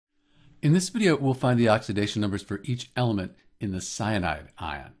In this video, we'll find the oxidation numbers for each element in the cyanide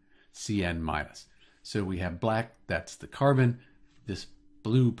ion, Cn-. So we have black, that's the carbon. This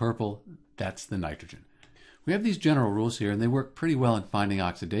blue-purple, that's the nitrogen. We have these general rules here, and they work pretty well in finding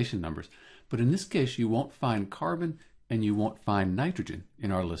oxidation numbers. But in this case, you won't find carbon and you won't find nitrogen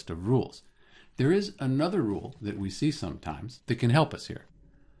in our list of rules. There is another rule that we see sometimes that can help us here.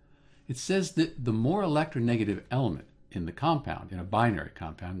 It says that the more electronegative element in the compound, in a binary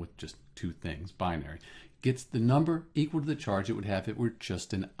compound with just two things, binary, gets the number equal to the charge it would have if it were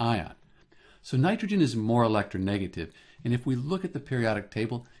just an ion. So nitrogen is more electronegative, and if we look at the periodic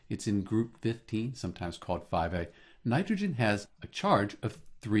table, it's in group 15, sometimes called 5A. Nitrogen has a charge of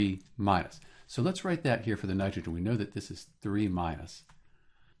 3-. So let's write that here for the nitrogen. We know that this is 3-.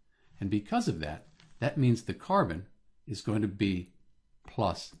 And because of that, that means the carbon is going to be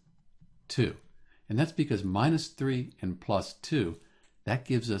 +2. And that's because -3 and +2, that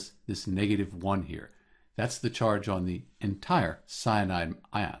gives us this -1 here. That's the charge on the entire cyanide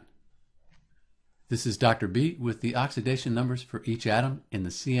ion. This is Dr. B with the oxidation numbers for each atom in the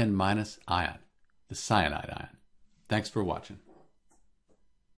Cn- ion, the cyanide ion. Thanks for watching.